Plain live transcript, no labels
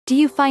Do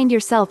you find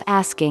yourself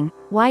asking,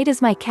 why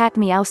does my cat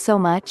meow so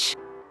much?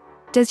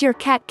 Does your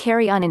cat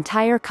carry on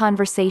entire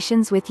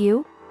conversations with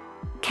you?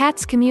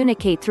 Cats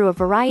communicate through a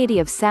variety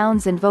of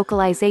sounds and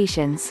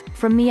vocalizations,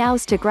 from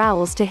meows to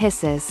growls to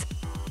hisses.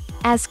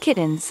 As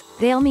kittens,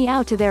 they'll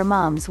meow to their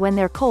moms when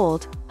they're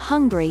cold,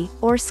 hungry,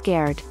 or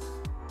scared.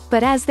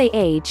 But as they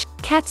age,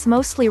 cats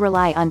mostly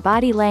rely on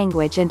body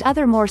language and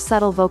other more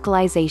subtle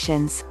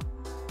vocalizations.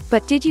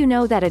 But did you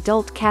know that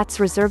adult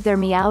cats reserve their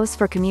meows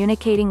for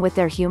communicating with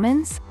their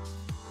humans?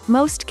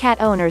 Most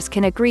cat owners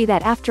can agree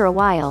that after a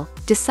while,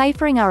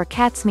 deciphering our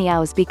cat's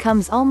meows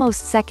becomes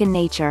almost second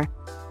nature.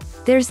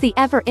 There's the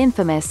ever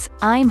infamous,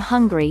 "I'm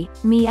hungry,"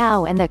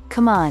 meow and the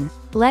 "come on,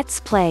 let's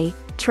play"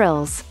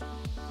 trills.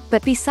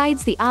 But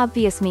besides the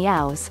obvious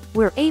meows,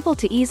 we're able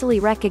to easily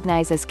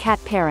recognize as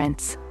cat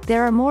parents,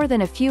 there are more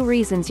than a few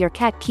reasons your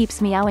cat keeps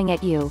meowing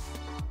at you.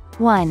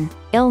 1.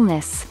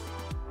 Illness.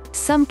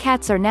 Some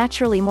cats are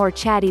naturally more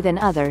chatty than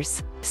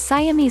others.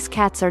 Siamese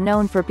cats are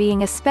known for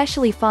being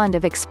especially fond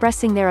of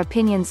expressing their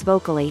opinions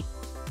vocally.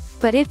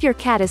 But if your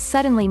cat is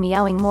suddenly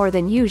meowing more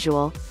than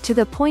usual, to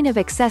the point of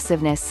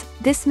excessiveness,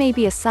 this may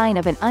be a sign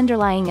of an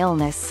underlying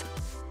illness.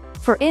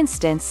 For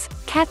instance,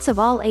 cats of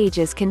all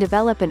ages can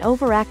develop an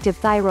overactive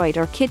thyroid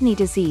or kidney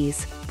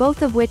disease,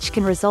 both of which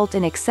can result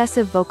in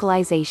excessive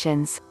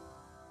vocalizations.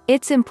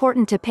 It's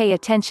important to pay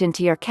attention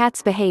to your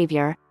cat's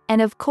behavior,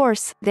 and of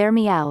course, their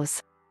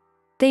meows.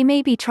 They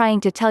may be trying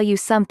to tell you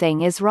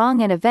something is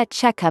wrong and a vet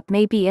checkup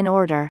may be in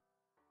order.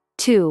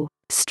 2.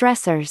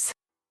 Stressors.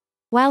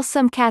 While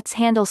some cats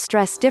handle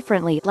stress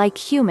differently like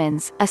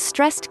humans, a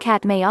stressed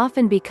cat may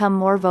often become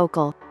more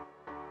vocal.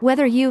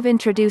 Whether you've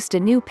introduced a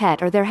new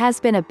pet or there has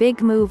been a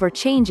big move or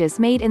changes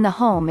made in the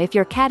home, if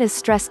your cat is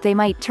stressed they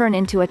might turn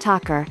into a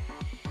talker.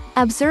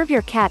 Observe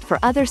your cat for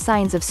other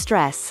signs of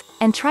stress,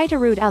 and try to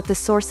root out the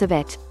source of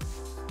it.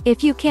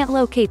 If you can't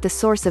locate the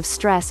source of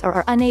stress or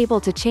are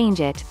unable to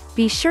change it,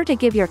 be sure to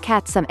give your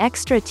cat some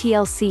extra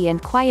TLC and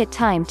quiet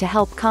time to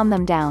help calm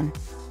them down.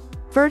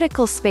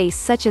 Vertical space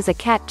such as a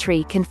cat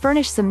tree can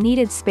furnish some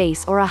needed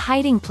space or a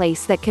hiding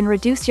place that can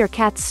reduce your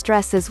cat's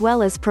stress as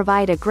well as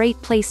provide a great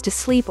place to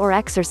sleep or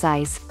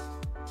exercise.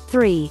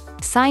 3.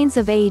 Signs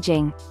of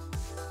aging.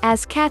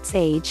 As cats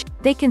age,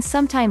 they can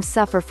sometimes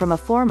suffer from a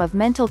form of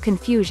mental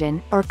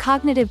confusion or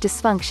cognitive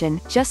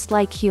dysfunction, just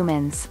like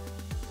humans.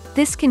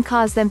 This can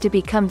cause them to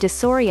become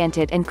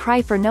disoriented and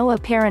cry for no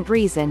apparent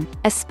reason,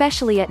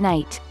 especially at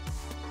night.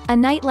 A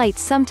nightlight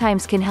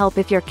sometimes can help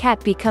if your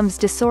cat becomes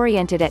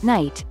disoriented at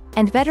night,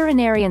 and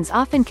veterinarians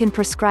often can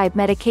prescribe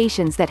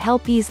medications that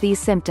help ease these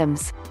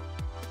symptoms.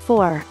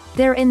 4.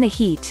 They're in the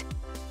heat.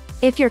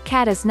 If your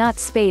cat is not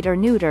spayed or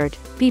neutered,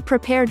 be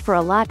prepared for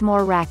a lot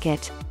more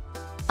racket.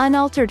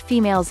 Unaltered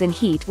females in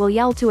heat will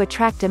yowl to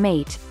attract a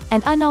mate,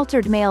 and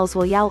unaltered males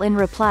will yowl in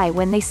reply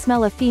when they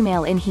smell a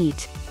female in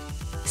heat.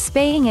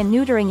 Spaying and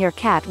neutering your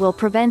cat will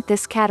prevent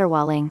this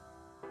caterwauling.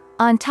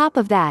 On top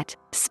of that,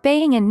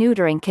 spaying and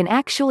neutering can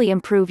actually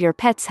improve your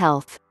pet's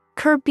health,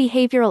 curb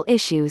behavioral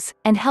issues,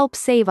 and help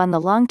save on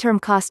the long-term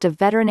cost of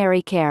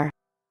veterinary care.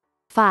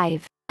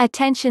 5.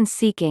 Attention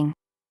seeking.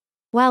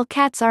 While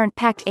cats aren't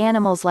packed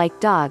animals like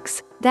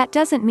dogs, that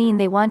doesn't mean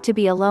they want to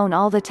be alone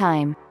all the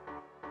time.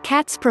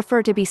 Cats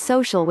prefer to be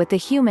social with the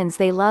humans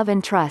they love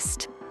and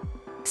trust.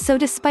 So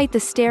despite the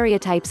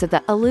stereotypes of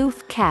the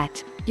aloof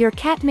cat, your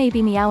cat may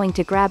be meowing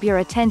to grab your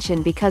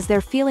attention because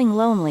they're feeling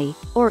lonely,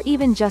 or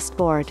even just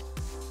bored.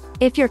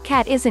 If your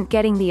cat isn't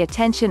getting the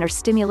attention or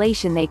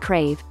stimulation they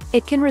crave,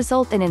 it can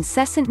result in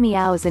incessant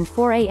meows and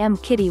 4 a.m.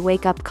 kitty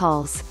wake-up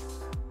calls.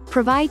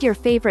 Provide your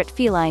favorite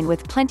feline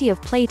with plenty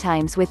of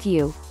playtimes with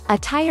you. A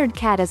tired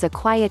cat is a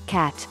quiet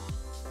cat.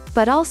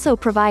 But also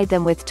provide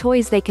them with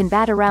toys they can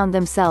bat around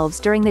themselves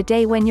during the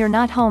day when you're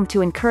not home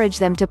to encourage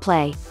them to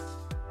play.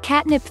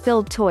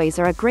 Catnip-filled toys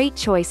are a great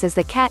choice as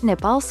the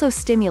catnip also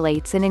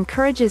stimulates and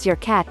encourages your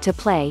cat to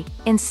play,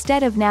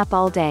 instead of nap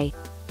all day.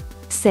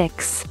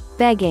 6.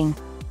 Begging.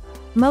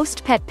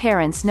 Most pet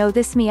parents know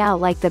this meow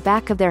like the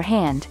back of their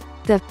hand,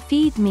 the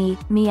 "feed me"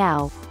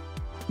 meow.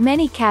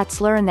 Many cats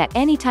learn that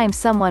anytime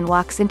someone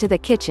walks into the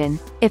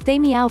kitchen, if they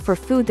meow for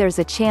food there's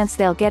a chance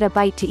they'll get a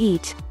bite to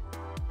eat.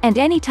 And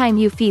anytime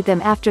you feed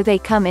them after they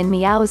come in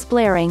meows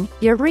blaring,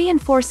 you're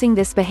reinforcing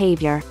this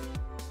behavior.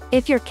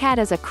 If your cat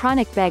is a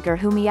chronic beggar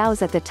who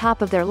meows at the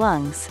top of their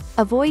lungs,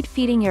 avoid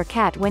feeding your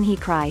cat when he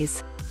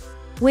cries.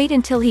 Wait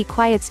until he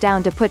quiets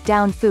down to put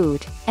down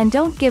food, and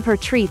don't give her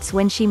treats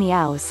when she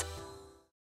meows.